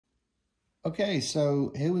Okay,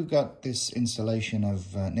 so here we've got this installation of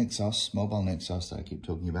NixOS, Mobile NixOS that I keep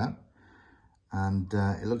talking about. And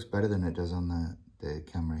it looks better than it does on the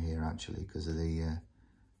camera here actually because of the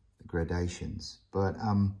gradations. But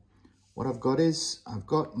what I've got is, I've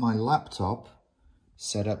got my laptop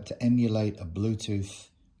set up to emulate a Bluetooth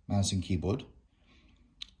mouse and keyboard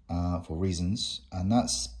for reasons. And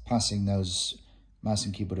that's passing those mouse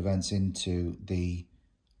and keyboard events into the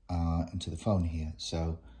phone here.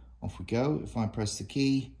 So off we go. If I press the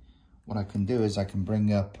key, what I can do is I can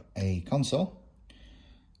bring up a console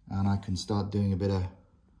and I can start doing a bit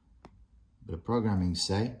of programming,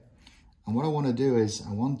 say. And what I want to do is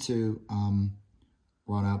I want to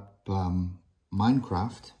run up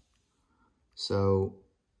Minecraft. So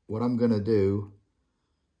what I'm going to do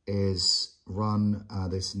is run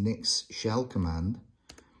this nix shell command,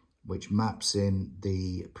 which maps in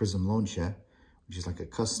the Prism launcher, which is like a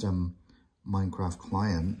custom Minecraft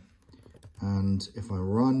client. And if I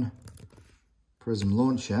run Prism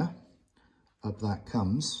launcher, up that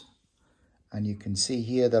comes. And you can see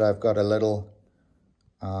here that I've got a little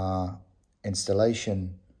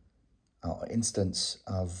installation instance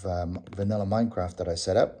of vanilla Minecraft that I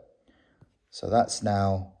set up. So that's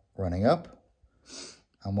now running up.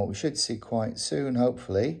 And what we should see quite soon,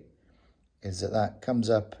 hopefully, is that that comes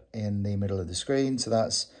up in the middle of the screen. So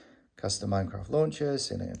that's custom Minecraft launcher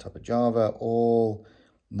sitting on top of Java, all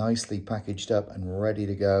nicely packaged up and ready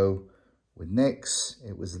to go with Nix.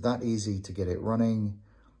 It was that easy to get it running.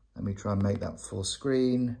 Let me try and make that full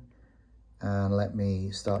screen and let me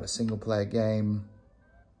start a single player game.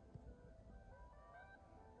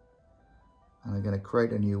 And I'm going to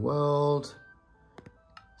create a new world.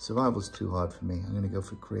 Survival's too hard for me. I'm going to go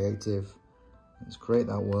for creative. Let's create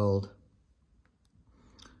that world.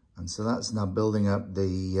 And so that's now building up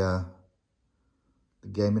the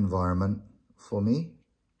game environment for me.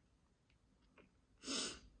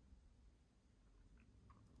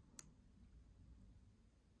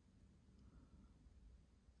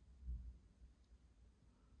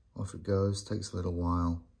 Off it goes, takes a little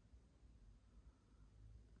while.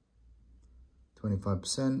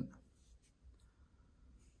 25%.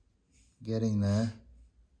 Getting there.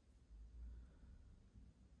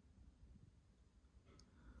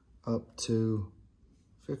 Up to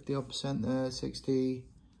 50% there, 60,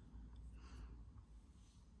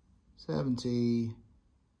 70,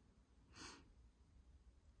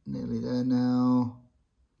 nearly there now,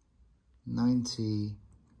 90,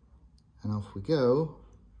 and off we go,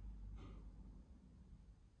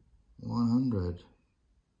 100.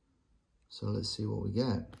 So let's see what we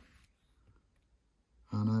get.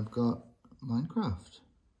 And I've got Minecraft.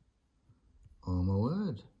 Oh my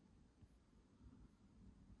word.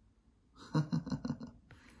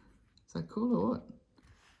 Is that cool or what?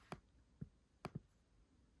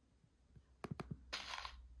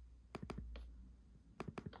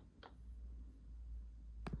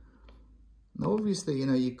 Now obviously, you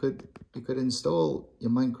know, you could install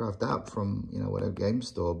your Minecraft app from, you know, whatever game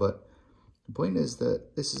store, but the point is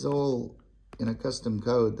that this is all, you know, custom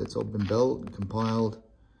code that's all been built and compiled.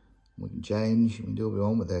 We can change, we can do what we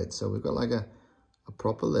want with it. So we've got like a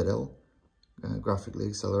proper little graphically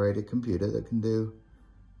accelerated computer that can do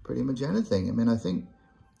pretty much anything. I mean, I think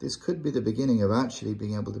this could be the beginning of actually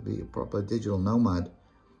being able to be a proper digital nomad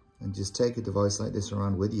and just take a device like this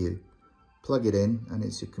around with you, plug it in, and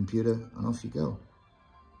it's your computer, and off you go.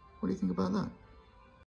 What do you think about that?